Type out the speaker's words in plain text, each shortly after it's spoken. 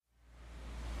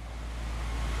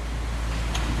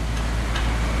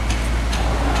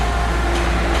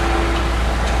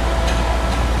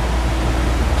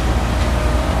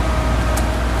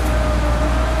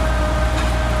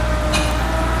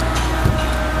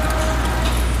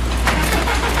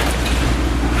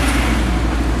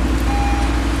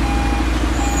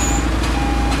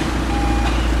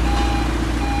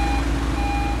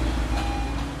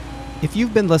If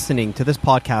you've been listening to this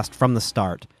podcast from the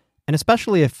start, and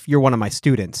especially if you're one of my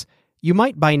students, you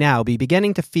might by now be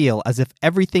beginning to feel as if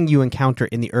everything you encounter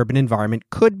in the urban environment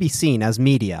could be seen as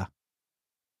media.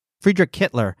 Friedrich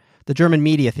Kittler, the German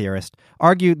media theorist,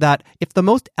 argued that if the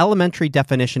most elementary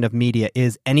definition of media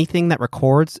is anything that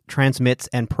records, transmits,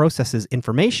 and processes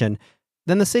information,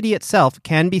 then the city itself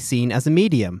can be seen as a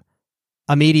medium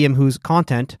whose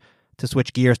content, to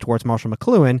switch gears towards Marshall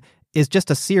McLuhan, is just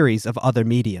a series of other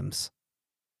mediums.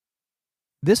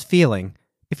 This feeling,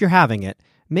 if you're having it,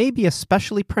 may be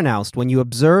especially pronounced when you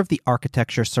observe the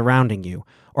architecture surrounding you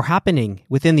or happening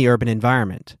within the urban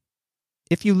environment.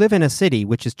 If you live in a city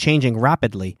which is changing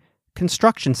rapidly,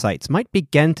 construction sites might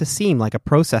begin to seem like a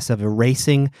process of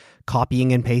erasing,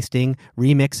 copying and pasting,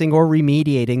 remixing, or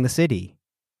remediating the city.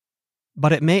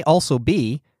 But it may also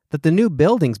be that the new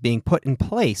buildings being put in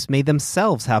place may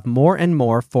themselves have more and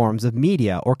more forms of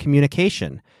media or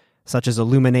communication, such as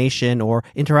illumination or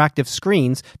interactive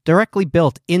screens directly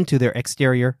built into their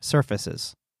exterior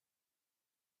surfaces.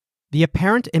 The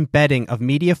apparent embedding of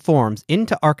media forms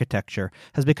into architecture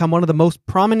has become one of the most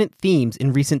prominent themes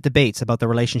in recent debates about the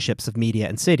relationships of media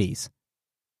and cities.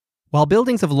 While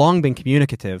buildings have long been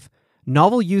communicative,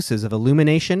 novel uses of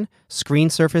illumination, screen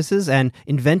surfaces, and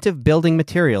inventive building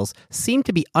materials seem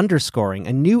to be underscoring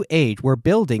a new age where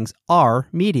buildings are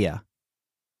media.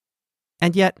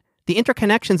 And yet, the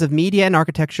interconnections of media and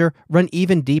architecture run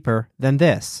even deeper than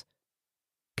this.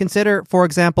 Consider, for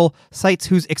example, sites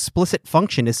whose explicit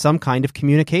function is some kind of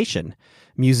communication: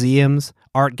 museums,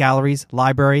 art galleries,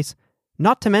 libraries,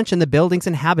 not to mention the buildings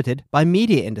inhabited by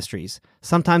media industries,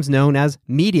 sometimes known as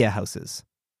media houses.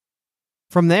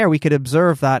 From there, we could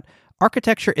observe that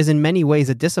architecture is in many ways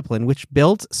a discipline which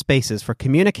builds spaces for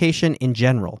communication in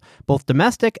general, both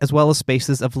domestic as well as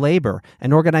spaces of labor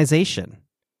and organization.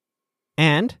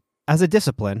 And, as a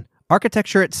discipline,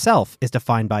 architecture itself is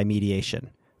defined by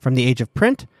mediation, from the age of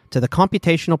print to the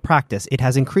computational practice it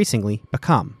has increasingly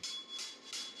become.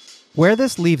 Where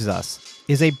this leaves us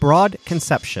is a broad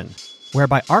conception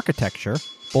whereby architecture,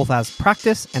 both as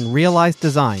practice and realized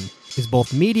design, is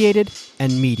both mediated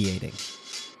and mediating.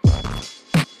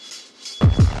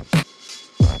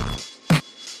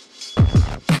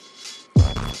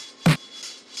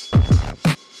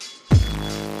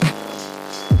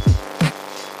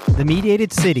 The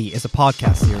Mediated City is a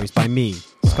podcast series by me,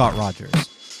 Scott Rogers.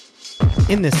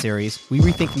 In this series, we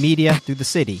rethink media through the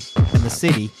city, and the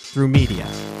city through media.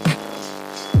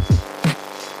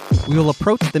 We will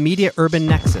approach the media-urban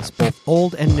nexus, both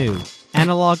old and new,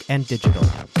 analog and digital,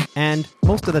 and,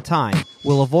 most of the time,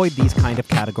 we'll avoid these kind of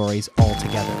categories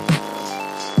altogether.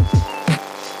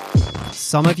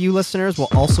 Some of you listeners will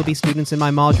also be students in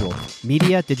my module,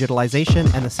 Media,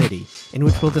 Digitalization, and the City, in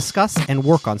which we'll discuss and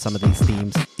work on some of these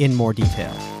themes in more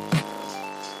detail.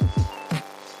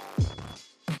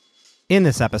 In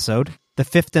this episode, the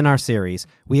fifth in our series,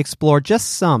 we explore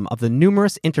just some of the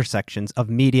numerous intersections of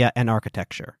media and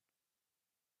architecture.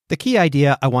 The key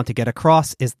idea I want to get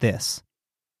across is this.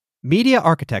 Media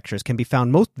architectures can be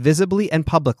found most visibly and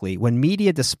publicly when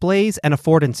media displays and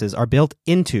affordances are built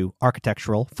into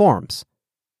architectural forms.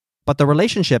 But the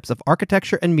relationships of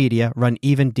architecture and media run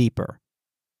even deeper.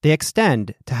 They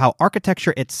extend to how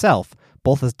architecture itself,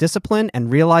 both as discipline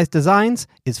and realized designs,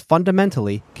 is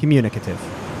fundamentally communicative.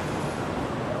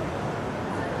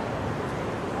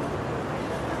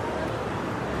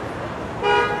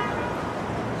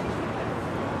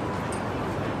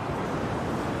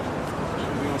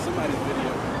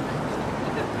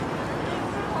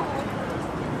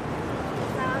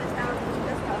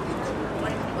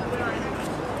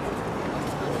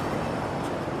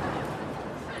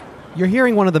 You're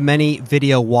hearing one of the many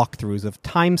video walkthroughs of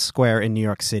Times Square in New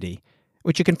York City,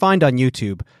 which you can find on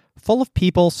YouTube, full of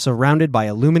people surrounded by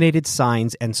illuminated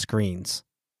signs and screens.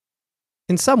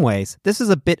 In some ways, this is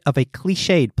a bit of a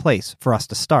cliched place for us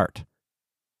to start.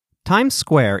 Times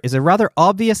Square is a rather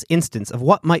obvious instance of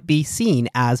what might be seen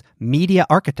as media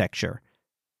architecture.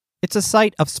 It's a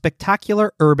site of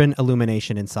spectacular urban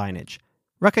illumination and signage,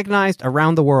 recognized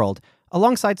around the world,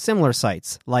 alongside similar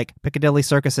sites like Piccadilly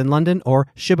Circus in London or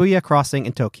Shibuya Crossing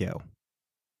in Tokyo.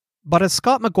 But as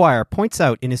Scott McGuire points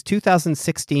out in his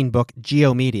 2016 book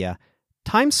Geomedia,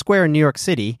 Times Square in New York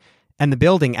City, and the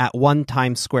building at 1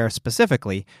 Times Square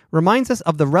specifically, reminds us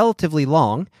of the relatively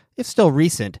long, if still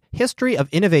recent, history of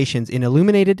innovations in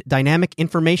illuminated dynamic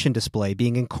information display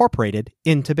being incorporated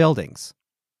into buildings.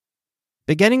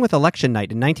 Beginning with election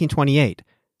night in 1928,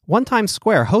 1 Times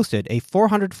Square hosted a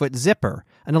 400-foot zipper,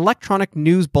 an electronic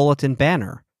news bulletin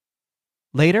banner.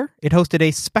 Later, it hosted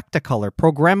a Spectacolor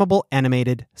programmable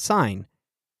animated sign.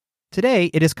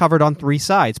 Today, it is covered on 3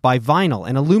 sides by vinyl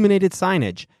and illuminated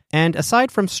signage, and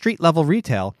aside from street-level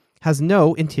retail, has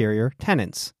no interior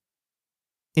tenants.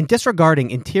 In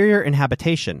disregarding interior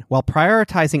inhabitation while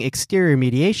prioritizing exterior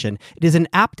mediation, it is an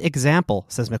apt example,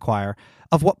 says McQuire,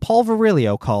 of what Paul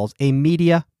Virilio calls a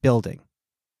media building.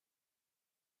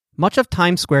 Much of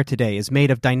Times Square today is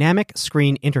made of dynamic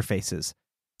screen interfaces,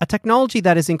 a technology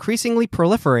that is increasingly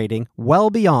proliferating well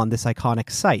beyond this iconic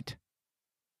site.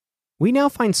 We now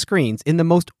find screens in the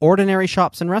most ordinary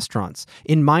shops and restaurants,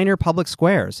 in minor public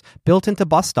squares, built into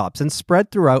bus stops and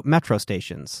spread throughout metro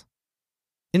stations.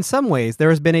 In some ways, there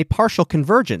has been a partial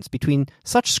convergence between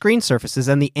such screen surfaces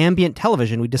and the ambient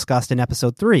television we discussed in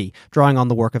Episode 3, drawing on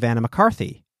the work of Anna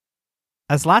McCarthy.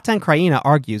 As Latan Kraina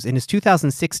argues in his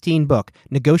 2016 book,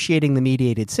 Negotiating the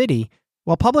Mediated City,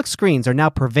 while public screens are now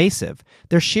pervasive,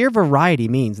 their sheer variety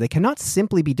means they cannot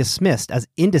simply be dismissed as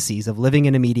indices of living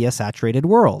in a media-saturated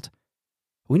world.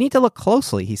 We need to look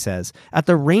closely, he says, at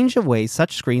the range of ways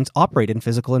such screens operate in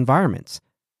physical environments,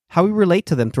 how we relate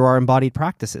to them through our embodied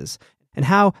practices, and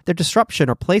how their disruption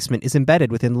or placement is embedded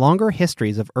within longer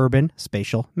histories of urban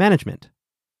spatial management.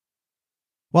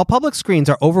 While public screens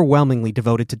are overwhelmingly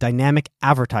devoted to dynamic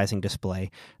advertising display,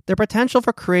 their potential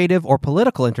for creative or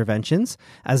political interventions,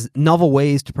 as novel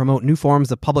ways to promote new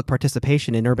forms of public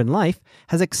participation in urban life,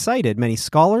 has excited many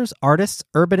scholars, artists,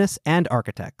 urbanists, and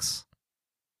architects.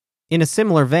 In a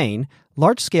similar vein,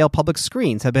 large-scale public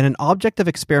screens have been an object of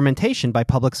experimentation by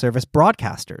public service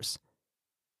broadcasters.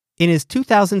 In his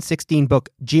 2016 book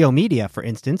Geomedia, for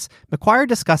instance, McQuire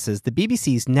discusses the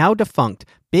BBC's now-defunct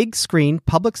Big Screen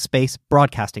Public Space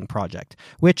Broadcasting Project,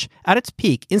 which, at its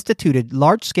peak, instituted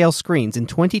large-scale screens in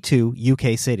 22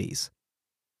 UK cities.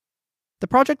 The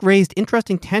project raised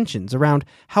interesting tensions around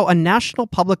how a national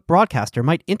public broadcaster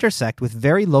might intersect with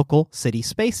very local city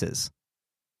spaces.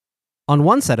 On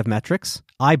one set of metrics,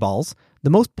 eyeballs, the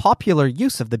most popular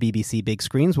use of the BBC big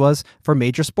screens was for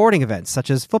major sporting events such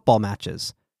as football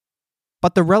matches.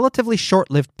 But the relatively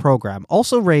short-lived program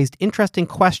also raised interesting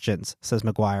questions, says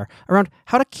McGuire, around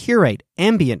how to curate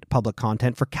ambient public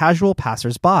content for casual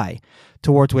passers-by,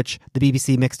 towards which the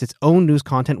BBC mixed its own news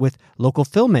content with local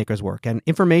filmmakers' work and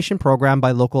information programmed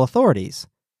by local authorities,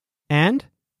 and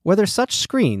whether such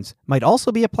screens might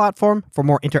also be a platform for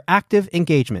more interactive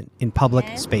engagement in public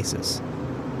spaces.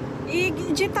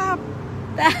 G-tap.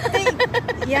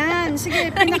 Yan, sige,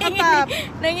 pinaka-tap.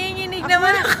 Nanginginig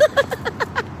naman ako.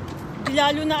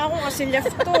 Lalo na ako kasi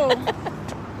left to.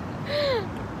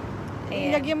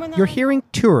 You're hearing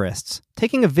tourists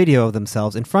taking a video of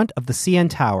themselves in front of the CN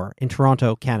Tower in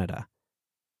Toronto, Canada.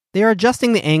 They are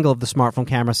adjusting the angle of the smartphone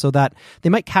camera so that they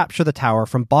might capture the tower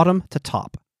from bottom to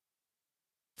top.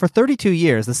 For 32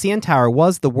 years, the CN Tower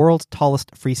was the world's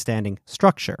tallest freestanding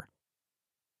structure.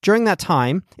 During that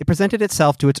time, it presented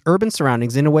itself to its urban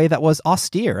surroundings in a way that was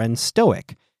austere and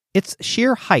stoic. Its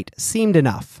sheer height seemed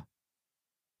enough.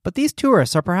 But these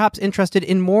tourists are perhaps interested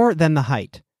in more than the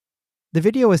height. The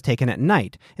video was taken at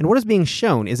night, and what is being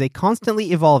shown is a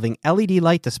constantly evolving LED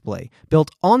light display built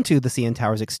onto the CN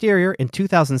Tower's exterior in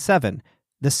 2007,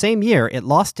 the same year it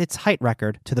lost its height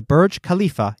record to the Burj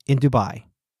Khalifa in Dubai.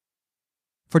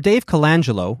 For Dave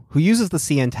Colangelo, who uses the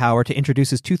CN Tower to introduce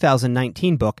his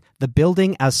 2019 book, The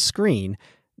Building as Screen,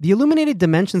 the illuminated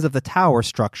dimensions of the tower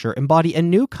structure embody a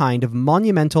new kind of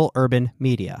monumental urban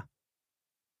media.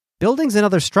 Buildings and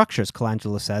other structures,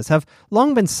 Colangelo says, have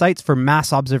long been sites for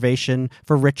mass observation,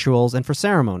 for rituals, and for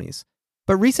ceremonies.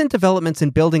 But recent developments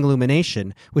in building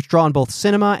illumination, which draw on both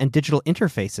cinema and digital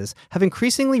interfaces, have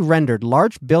increasingly rendered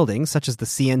large buildings such as the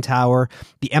CN Tower,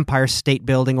 the Empire State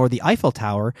Building, or the Eiffel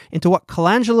Tower into what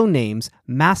Colangelo names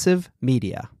massive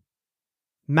media.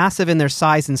 Massive in their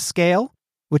size and scale,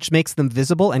 which makes them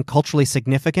visible and culturally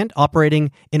significant,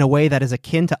 operating in a way that is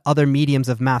akin to other mediums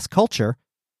of mass culture,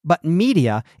 but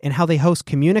media in how they host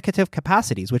communicative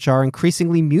capacities, which are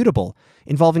increasingly mutable,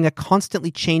 involving a constantly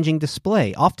changing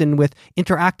display, often with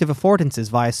interactive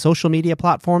affordances via social media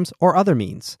platforms or other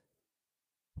means.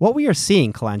 What we are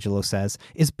seeing, Colangelo says,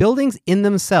 is buildings in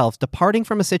themselves departing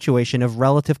from a situation of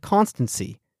relative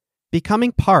constancy,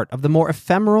 becoming part of the more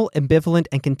ephemeral, ambivalent,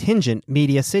 and contingent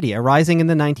media city arising in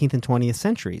the 19th and 20th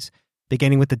centuries,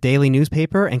 beginning with the daily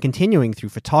newspaper and continuing through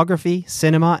photography,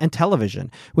 cinema, and television,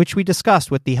 which we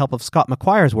discussed with the help of Scott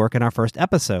McQuire's work in our first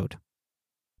episode.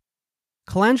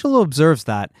 Colangelo observes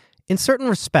that, in certain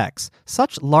respects,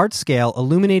 such large-scale,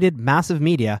 illuminated, massive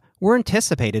media were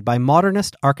anticipated by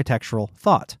modernist architectural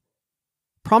thought.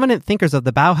 Prominent thinkers of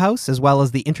the Bauhaus, as well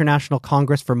as the International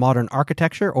Congress for Modern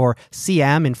Architecture, or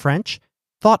CIAM in French,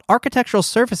 thought architectural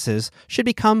surfaces should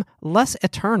become less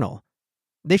eternal.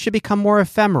 They should become more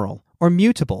ephemeral, or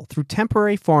mutable through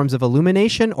temporary forms of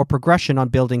illumination or progression on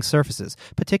building surfaces,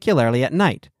 particularly at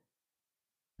night.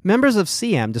 Members of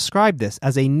CM describe this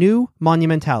as a new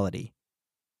monumentality.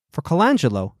 For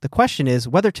Colangelo, the question is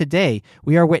whether today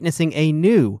we are witnessing a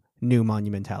new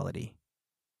monumentality.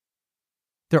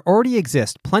 There already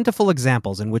exist plentiful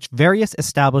examples in which various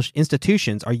established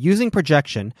institutions are using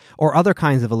projection or other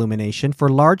kinds of illumination for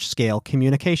large-scale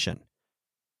communication.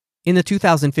 In the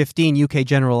 2015 UK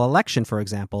general election, for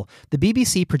example, the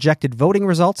BBC projected voting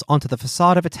results onto the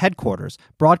facade of its headquarters,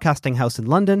 Broadcasting House in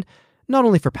London, not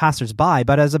only for passers-by,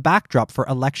 but as a backdrop for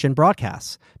election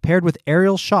broadcasts, paired with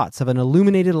aerial shots of an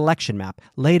illuminated election map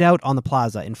laid out on the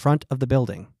plaza in front of the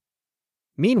building.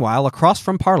 Meanwhile, across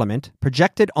from Parliament,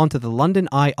 projected onto the London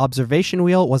Eye observation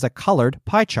wheel was a coloured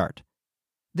pie chart.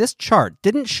 This chart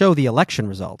didn't show the election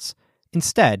results.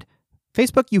 Instead,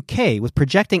 Facebook UK was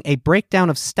projecting a breakdown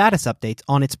of status updates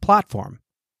on its platform,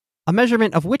 a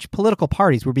measurement of which political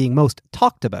parties were being most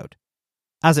talked about.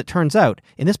 As it turns out,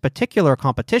 in this particular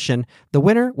competition, the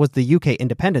winner was the UK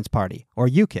Independence Party, or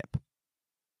UKIP.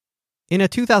 In a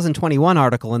 2021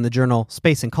 article in the journal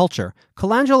Space and Culture,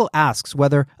 Colangelo asks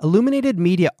whether illuminated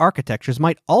media architectures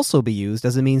might also be used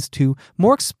as a means to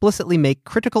more explicitly make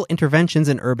critical interventions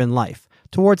in urban life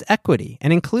towards equity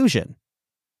and inclusion.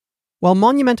 While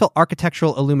monumental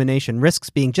architectural illumination risks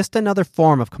being just another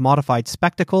form of commodified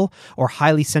spectacle or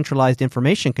highly centralized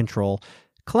information control,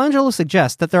 Colangelo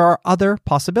suggests that there are other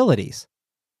possibilities.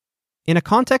 In a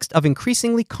context of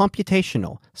increasingly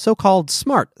computational, so-called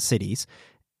smart cities,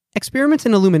 experiments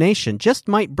in illumination just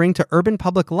might bring to urban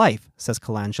public life, says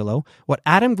Colangelo, what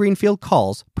Adam Greenfield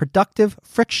calls productive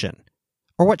friction,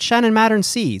 or what Shannon Mattern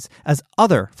sees as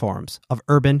other forms of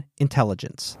urban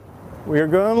intelligence. We are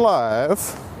going live.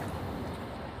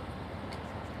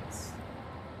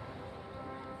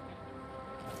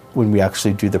 When we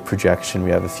actually do the projection, we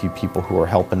have a few people who are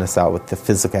helping us out with the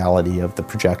physicality of the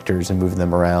projectors and moving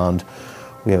them around.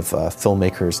 We have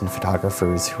filmmakers and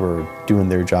photographers who are doing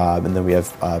their job, and then we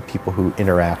have people who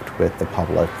interact with the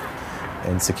public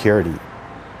and security.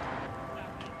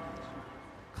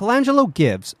 Colangelo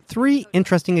gives 3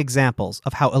 interesting examples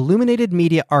of how illuminated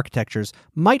media architectures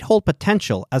might hold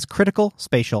potential as critical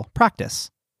spatial practice.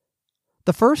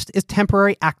 The first is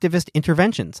temporary activist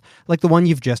interventions, like the one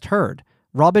you've just heard,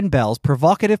 Robin Bell's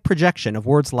provocative projection of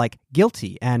words like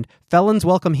guilty and felons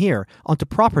welcome here onto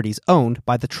properties owned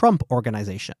by the Trump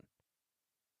Organization.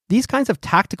 These kinds of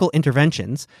tactical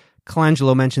interventions,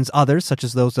 Colangelo mentions others such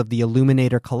as those of the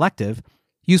Illuminator Collective,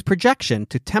 use projection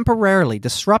to temporarily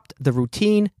disrupt the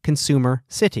routine consumer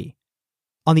city.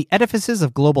 On the edifices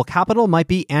of global capital might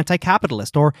be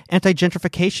anti-capitalist or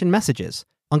anti-gentrification messages.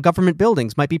 On government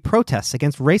buildings might be protests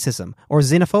against racism or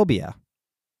xenophobia.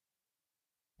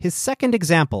 His second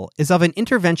example is of an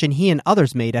intervention he and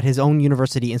others made at his own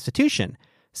university institution,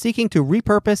 seeking to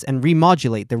repurpose and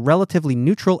remodulate the relatively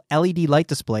neutral LED light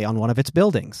display on one of its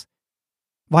buildings.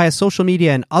 Via social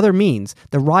media and other means,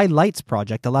 the Rye Lights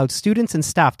project allowed students and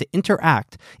staff to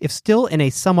interact, if still in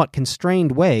a somewhat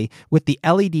constrained way, with the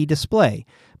LED display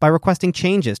by requesting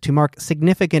changes to mark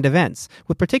significant events,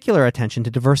 with particular attention to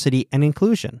diversity and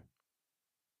inclusion.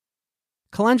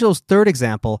 Colangelo's third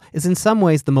example is in some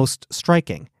ways the most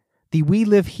striking, the We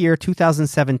Live Here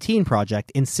 2017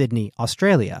 project in Sydney,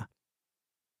 Australia.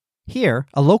 Here,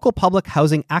 a local public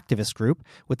housing activist group,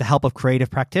 with the help of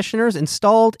creative practitioners,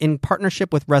 installed in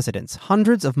partnership with residents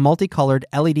hundreds of multicolored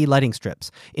LED lighting strips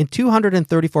in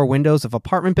 234 windows of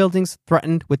apartment buildings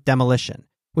threatened with demolition,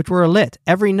 which were lit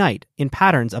every night in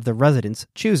patterns of the residents'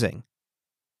 choosing.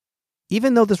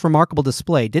 Even though this remarkable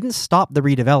display didn't stop the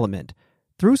redevelopment,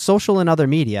 through social and other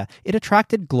media, it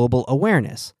attracted global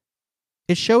awareness.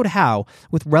 It showed how,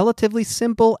 with relatively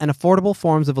simple and affordable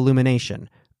forms of illumination,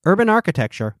 urban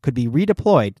architecture could be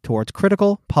redeployed towards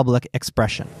critical public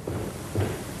expression.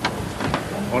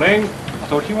 Morning. I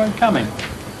thought you weren't coming.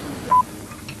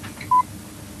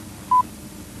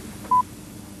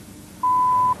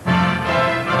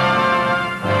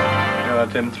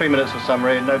 Tim, 3 minutes of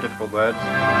summary, no difficult words.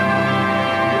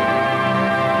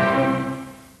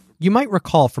 You might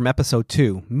recall from episode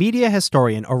 2, media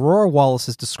historian Aurora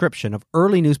Wallace's description of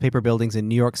early newspaper buildings in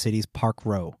New York City's Park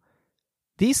Row.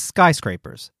 These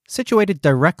skyscrapers, situated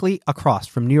directly across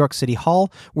from New York City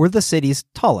Hall, were the city's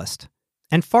tallest,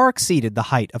 and far exceeded the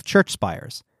height of church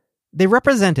spires. They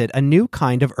represented a new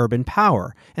kind of urban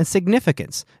power and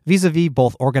significance vis-a-vis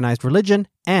both organized religion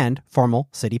and formal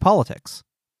city politics.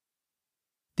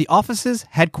 The offices,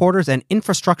 headquarters, and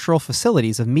infrastructural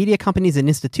facilities of media companies and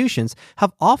institutions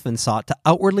have often sought to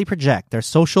outwardly project their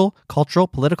social, cultural,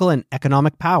 political, and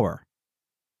economic power.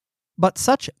 But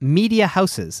such media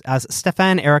houses, as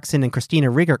Stefan Eriksson and Christina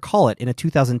Rieger call it in a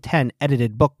 2010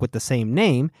 edited book with the same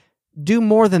name, do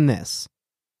more than this.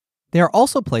 They are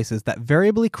also places that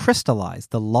variably crystallize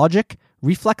the logic,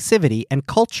 reflexivity, and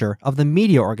culture of the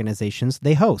media organizations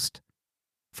they host.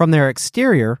 From their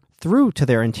exterior through to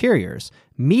their interiors,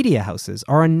 media houses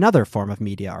are another form of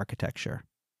media architecture.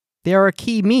 They are a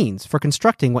key means for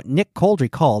constructing what Nick Coldry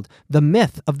called the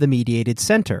myth of the mediated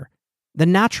center, the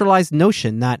naturalized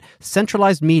notion that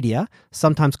centralized media,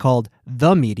 sometimes called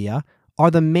the media,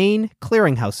 are the main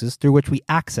clearinghouses through which we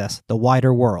access the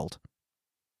wider world.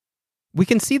 We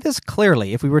can see this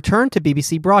clearly if we return to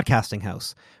BBC Broadcasting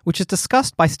House, which is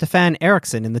discussed by Stefan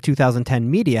Eriksson in the 2010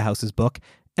 Media Houses book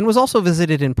and was also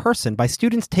visited in person by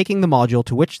students taking the module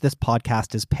to which this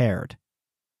podcast is paired.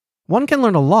 One can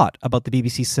learn a lot about the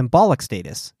BBC's symbolic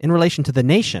status in relation to the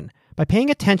nation by paying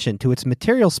attention to its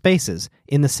material spaces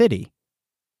in the city.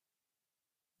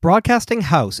 Broadcasting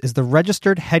House is the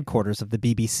registered headquarters of the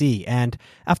BBC and,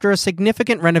 after a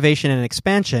significant renovation and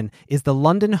expansion, is the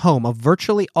London home of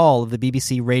virtually all of the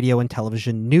BBC radio and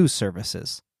television news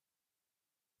services.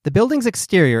 The building's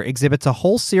exterior exhibits a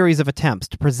whole series of attempts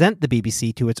to present the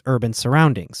BBC to its urban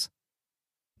surroundings.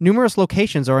 Numerous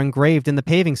locations are engraved in the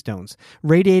paving stones,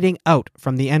 radiating out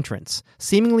from the entrance,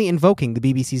 seemingly invoking the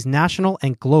BBC's national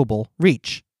and global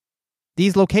reach.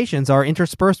 These locations are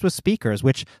interspersed with speakers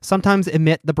which sometimes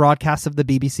emit the broadcasts of the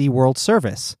BBC World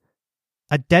Service.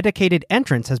 A dedicated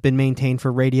entrance has been maintained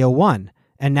for Radio 1,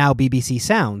 and now BBC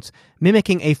Sounds,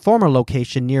 mimicking a former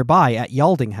location nearby at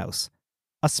Yalding House,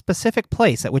 a specific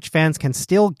place at which fans can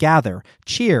still gather,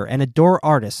 cheer, and adore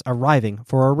artists arriving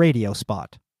for a radio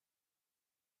spot.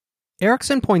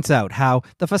 Eriksson points out how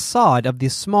the facade of the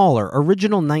smaller,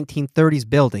 original 1930s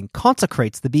building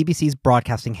consecrates the BBC's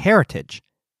broadcasting heritage.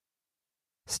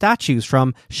 Statues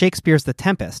from Shakespeare's The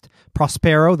Tempest,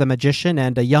 Prospero the Magician,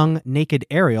 and a young, naked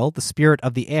Ariel, the spirit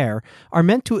of the air, are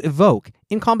meant to evoke,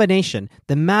 in combination,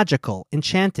 the magical,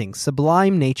 enchanting,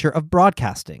 sublime nature of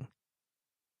broadcasting.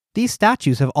 These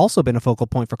statues have also been a focal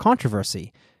point for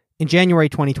controversy. In January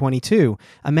 2022,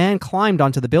 a man climbed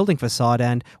onto the building facade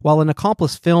and, while an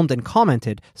accomplice filmed and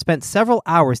commented, spent several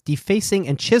hours defacing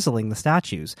and chiseling the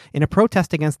statues in a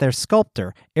protest against their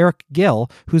sculptor, Eric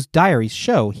Gill, whose diaries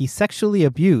show he sexually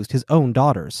abused his own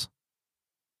daughters.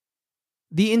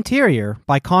 The interior,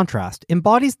 by contrast,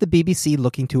 embodies the BBC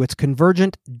looking to its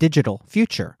convergent digital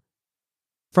future.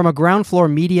 From a ground-floor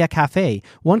media cafe,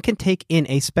 one can take in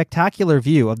a spectacular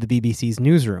view of the BBC's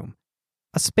newsroom,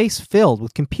 a space filled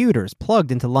with computers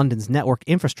plugged into London's network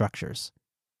infrastructures.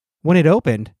 When it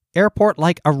opened,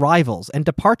 airport-like arrivals and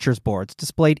departures boards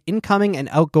displayed incoming and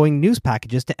outgoing news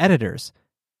packages to editors,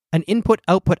 an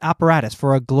input-output apparatus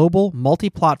for a global,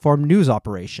 multi-platform news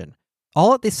operation,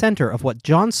 all at the center of what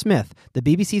John Smith, the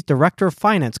BBC's Director of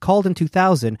Finance, called in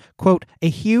 2000, quote, a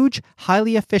huge,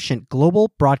 highly efficient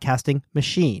global broadcasting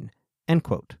machine, end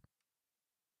quote.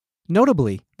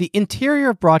 Notably, the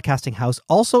interior of Broadcasting House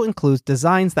also includes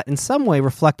designs that in some way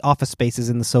reflect office spaces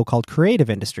in the so-called creative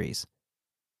industries.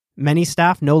 Many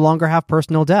staff no longer have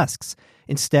personal desks.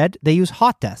 Instead, they use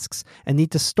hot desks and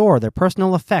need to store their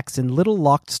personal effects in little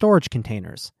locked storage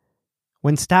containers.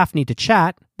 When staff need to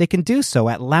chat, they can do so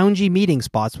at loungy meeting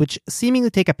spots which seemingly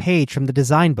take a page from the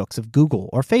design books of Google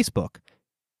or Facebook.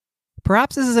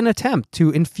 Perhaps this is an attempt to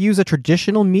infuse a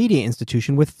traditional media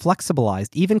institution with flexibilized,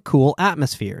 even cool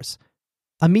atmospheres.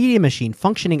 A media machine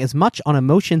functioning as much on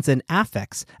emotions and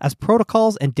affects as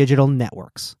protocols and digital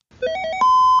networks.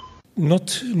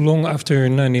 Not long after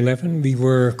 9/11, we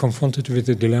were confronted with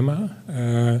a dilemma.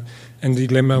 And the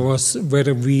dilemma was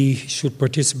whether we should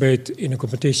participate in a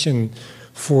competition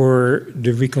for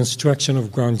the reconstruction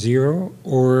of Ground Zero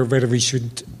or whether we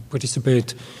should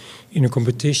participate in a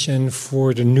competition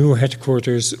for the new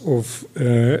headquarters of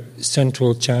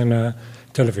Central China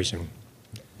Television.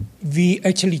 We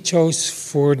actually chose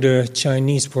for the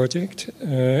Chinese project,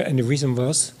 and the reason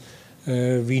was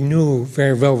we knew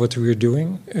very well what we were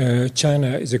doing.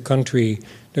 China is a country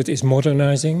that is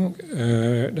modernizing.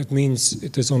 That means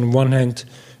it has on one hand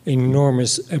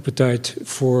enormous appetite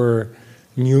for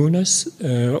newness.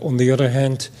 On the other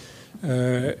hand,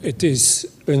 it is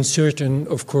uncertain,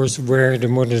 of course, where the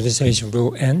modernization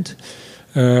will end.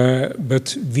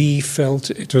 But we felt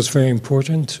it was very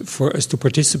important for us to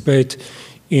participate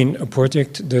in a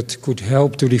project that could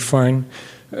help to define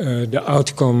the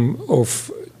outcome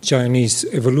of Chinese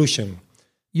evolution.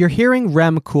 You're hearing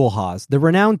Rem Koolhaas, the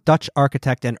renowned Dutch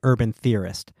architect and urban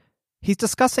theorist. He's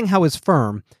discussing how his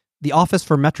firm, the Office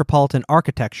for Metropolitan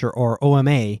Architecture, or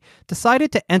OMA,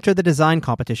 decided to enter the design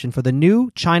competition for the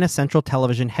new China Central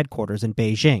Television headquarters in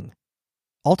Beijing.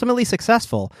 Ultimately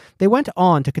successful, they went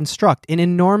on to construct an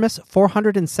enormous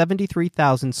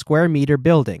 473,000 square meter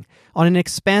building on an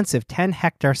expansive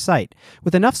 10-hectare site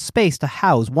with enough space to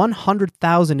house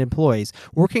 100,000 employees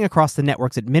working across the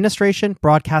network's administration,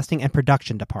 broadcasting, and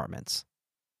production departments.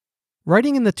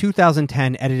 Writing in the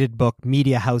 2010 edited book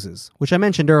Media Houses, which I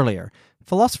mentioned earlier,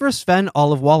 philosopher Sven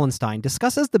Olive Wallenstein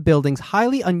discusses the building's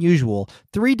highly unusual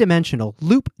three-dimensional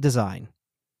loop design.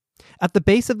 At the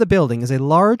base of the building is a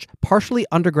large, partially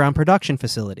underground production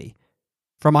facility.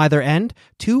 From either end,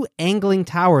 two angling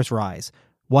towers rise,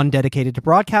 one dedicated to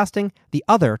broadcasting, the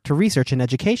other to research and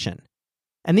education.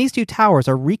 And these two towers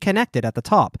are reconnected at the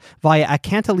top via a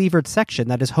cantilevered section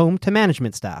that is home to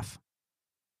management staff.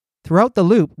 Throughout the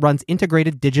loop runs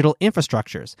integrated digital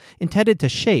infrastructures intended to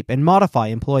shape and modify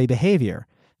employee behavior,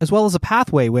 as well as a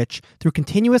pathway which, through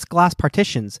continuous glass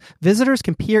partitions, visitors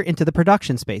can peer into the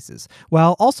production spaces,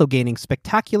 while also gaining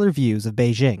spectacular views of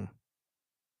Beijing.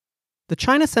 The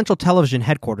China Central Television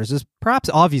headquarters is perhaps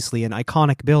obviously an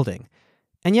iconic building,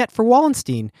 and yet for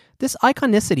Wallenstein, this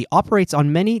iconicity operates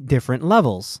on many different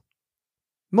levels.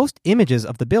 Most images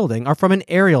of the building are from an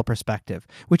aerial perspective,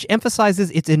 which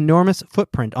emphasizes its enormous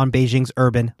footprint on Beijing's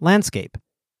urban landscape.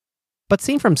 But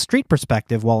seen from street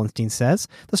perspective, Wallenstein says,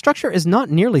 the structure is not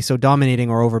nearly so dominating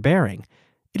or overbearing.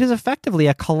 It is effectively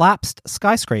a collapsed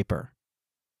skyscraper.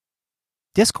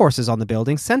 Discourses on the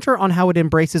building center on how it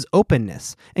embraces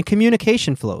openness and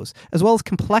communication flows, as well as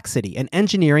complexity and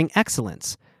engineering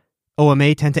excellence.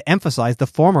 OMA tend to emphasize the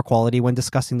former quality when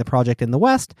discussing the project in the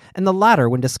West, and the latter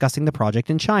when discussing the project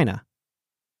in China.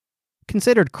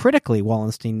 Considered critically,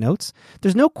 Wallenstein notes,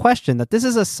 there's no question that this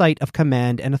is a site of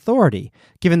command and authority,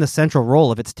 given the central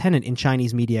role of its tenant in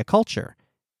Chinese media culture.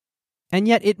 And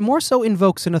yet it more so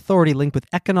invokes an authority linked with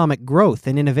economic growth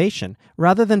and innovation,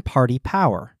 rather than party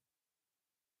power.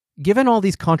 Given all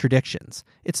these contradictions,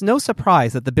 it's no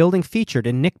surprise that the building featured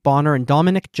in Nick Bonner and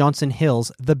Dominic Johnson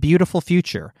Hill's The Beautiful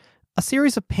Future, a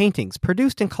series of paintings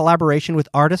produced in collaboration with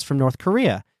artists from North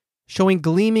Korea, showing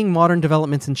gleaming modern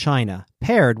developments in China,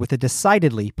 paired with a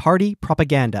decidedly party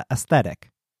propaganda aesthetic.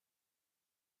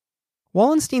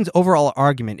 Wallenstein's overall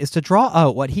argument is to draw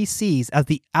out what he sees as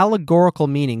the allegorical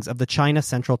meanings of the China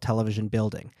Central Television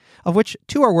building, of which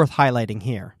two are worth highlighting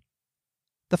here.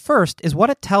 The first is what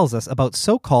it tells us about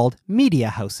so-called media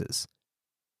houses.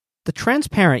 The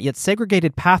transparent yet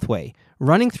segregated pathway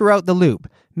running throughout the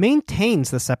loop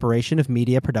maintains the separation of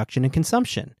media production and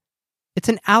consumption. It's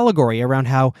an allegory around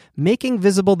how making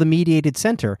visible the mediated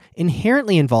center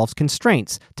inherently involves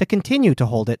constraints to continue to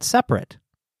hold it separate.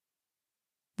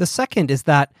 The second is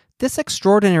that this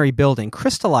extraordinary building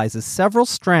crystallizes several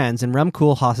strands in Rem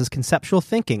Koolhaas's conceptual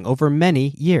thinking over many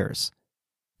years.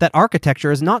 That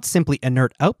architecture is not simply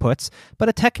inert outputs, but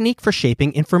a technique for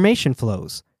shaping information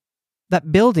flows.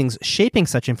 That buildings shaping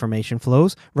such information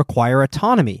flows require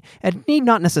autonomy and need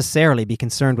not necessarily be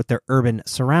concerned with their urban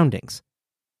surroundings.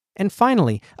 And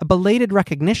finally, a belated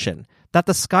recognition that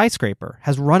the skyscraper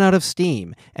has run out of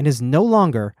steam and is no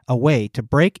longer a way to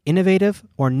break innovative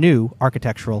or new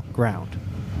architectural ground.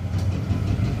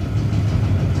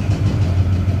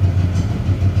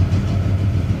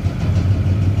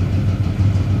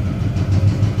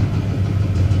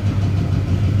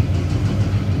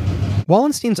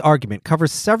 Wallenstein's argument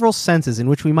covers several senses in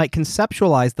which we might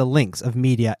conceptualize the links of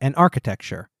media and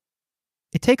architecture.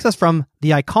 It takes us from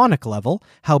the iconic level,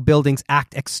 how buildings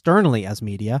act externally as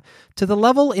media, to the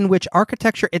level in which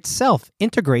architecture itself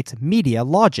integrates media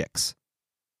logics.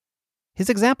 His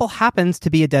example happens to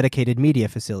be a dedicated media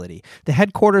facility, the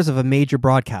headquarters of a major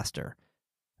broadcaster.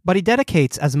 But he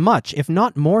dedicates as much, if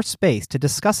not more, space to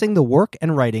discussing the work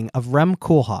and writing of Rem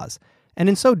Koolhaas, and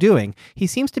in so doing, he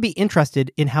seems to be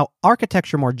interested in how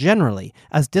architecture more generally,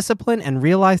 as discipline and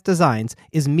realized designs,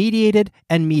 is mediated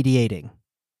and mediating.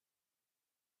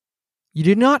 You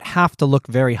do not have to look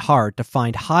very hard to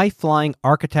find high-flying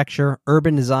architecture,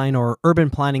 urban design, or urban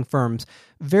planning firms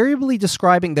variably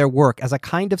describing their work as a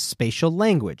kind of spatial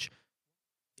language.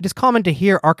 It is common to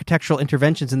hear architectural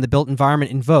interventions in the built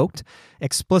environment invoked,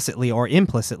 explicitly or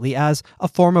implicitly, as a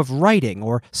form of writing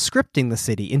or scripting the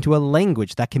city into a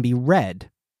language that can be read.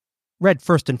 Read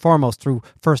first and foremost through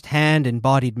first-hand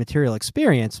embodied material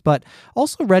experience, but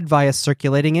also read via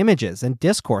circulating images and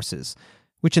discourses,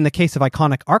 which in the case of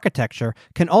iconic architecture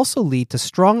can also lead to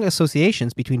strong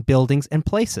associations between buildings and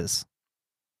places.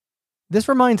 This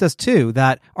reminds us, too,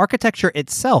 that architecture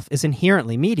itself is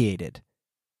inherently mediated.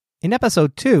 In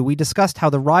Episode 2, we discussed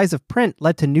how the rise of print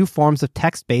led to new forms of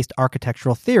text-based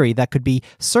architectural theory that could be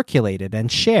circulated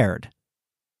and shared.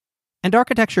 And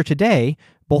architecture today,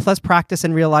 both as practice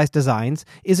and realized designs,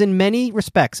 is in many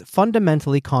respects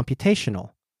fundamentally computational.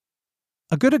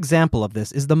 A good example of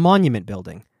this is the Monument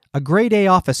Building, a Grade A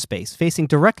office space facing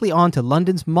directly onto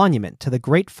London's monument to the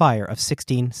Great Fire of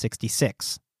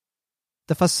 1666.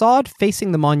 The facade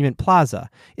facing the Monument Plaza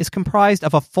is comprised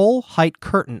of a full-height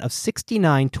curtain of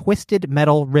 69 twisted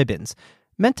metal ribbons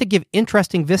meant to give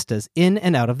interesting vistas in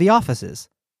and out of the offices.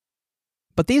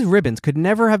 But these ribbons could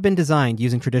never have been designed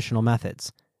using traditional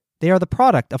methods. They are the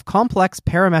product of complex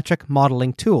parametric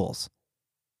modeling tools.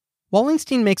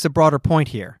 Wallenstein makes a broader point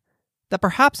here, that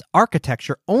perhaps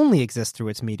architecture only exists through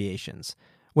its mediations,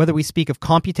 whether we speak of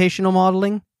computational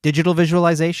modeling, digital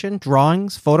visualization,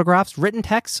 drawings, photographs, written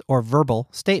texts, or verbal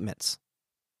statements.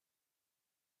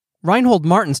 Reinhold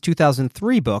Martin's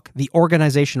 2003 book, The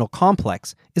Organizational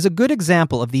Complex, is a good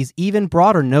example of these even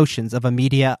broader notions of a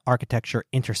media-architecture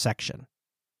intersection.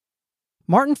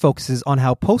 Martin focuses on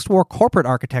how post-war corporate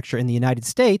architecture in the United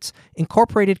States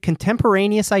incorporated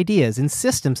contemporaneous ideas in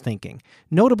systems thinking,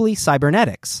 notably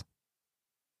cybernetics.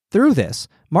 Through this,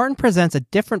 Martin presents a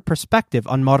different perspective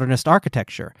on modernist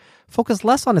architecture, focused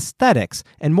less on aesthetics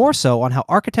and more so on how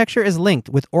architecture is linked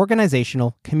with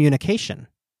organizational communication.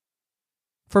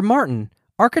 For Martin,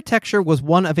 architecture was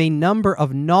one of a number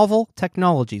of novel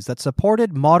technologies that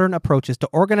supported modern approaches to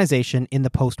organization in the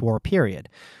post-war period,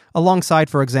 alongside,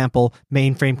 for example,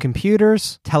 mainframe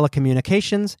computers,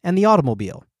 telecommunications, and the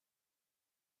automobile.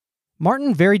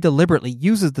 Martin very deliberately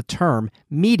uses the term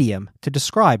medium to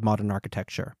describe modern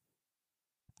architecture.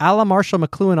 A la Marshall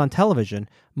McLuhan on television,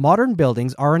 modern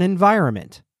buildings are an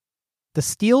environment. The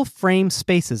steel frame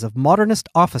spaces of modernist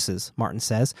offices, Martin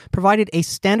says, provided a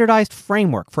standardized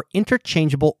framework for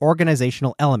interchangeable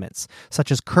organizational elements,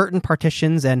 such as curtain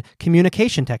partitions and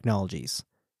communication technologies.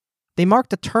 They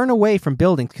marked a turn away from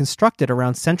buildings constructed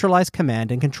around centralized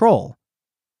command and control.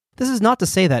 This is not to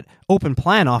say that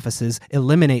open-plan offices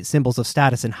eliminate symbols of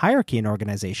status and hierarchy in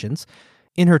organizations.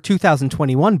 In her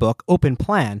 2021 book, Open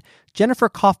Plan, Jennifer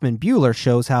Kaufman-Buehler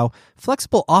shows how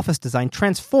flexible office design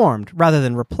transformed rather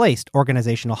than replaced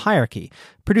organizational hierarchy,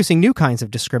 producing new kinds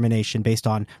of discrimination based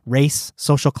on race,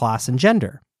 social class, and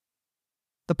gender.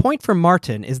 The point for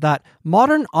Martin is that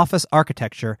modern office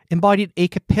architecture embodied a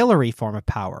capillary form of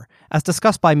power, as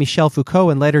discussed by Michel Foucault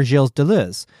and later Gilles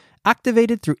Deleuze,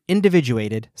 activated through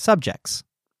individuated subjects.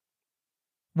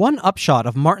 One upshot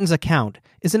of Martin's account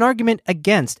is an argument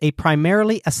against a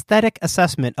primarily aesthetic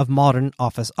assessment of modern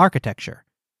office architecture.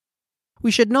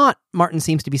 We should not, Martin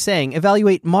seems to be saying,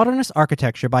 evaluate modernist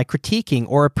architecture by critiquing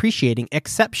or appreciating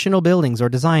exceptional buildings or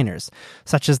designers,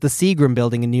 such as the Seagram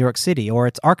building in New York City or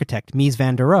its architect Mies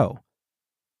van der Rohe.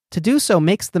 To do so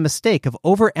makes the mistake of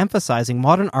overemphasizing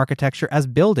modern architecture as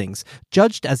buildings,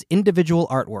 judged as individual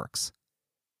artworks.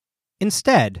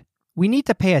 Instead, we need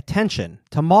to pay attention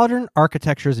to modern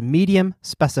architecture's medium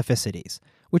specificities,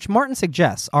 which Martin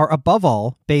suggests are above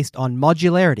all based on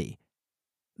modularity,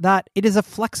 that it is a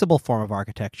flexible form of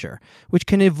architecture, which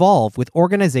can evolve with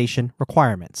organization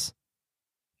requirements.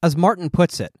 As Martin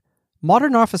puts it,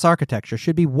 modern office architecture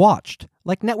should be watched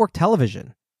like network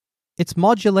television. Its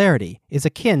modularity is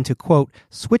akin to, quote,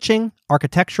 switching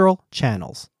architectural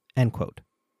channels, end quote.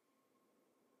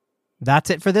 That's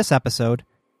it for this episode.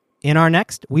 In our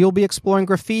next, we will be exploring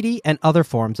graffiti and other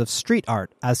forms of street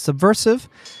art as subversive,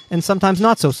 and sometimes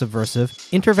not so subversive,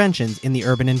 interventions in the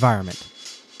urban environment.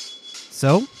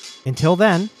 So, until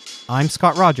then, I'm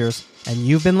Scott Rogers, and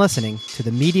you've been listening to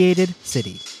The Mediated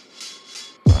City.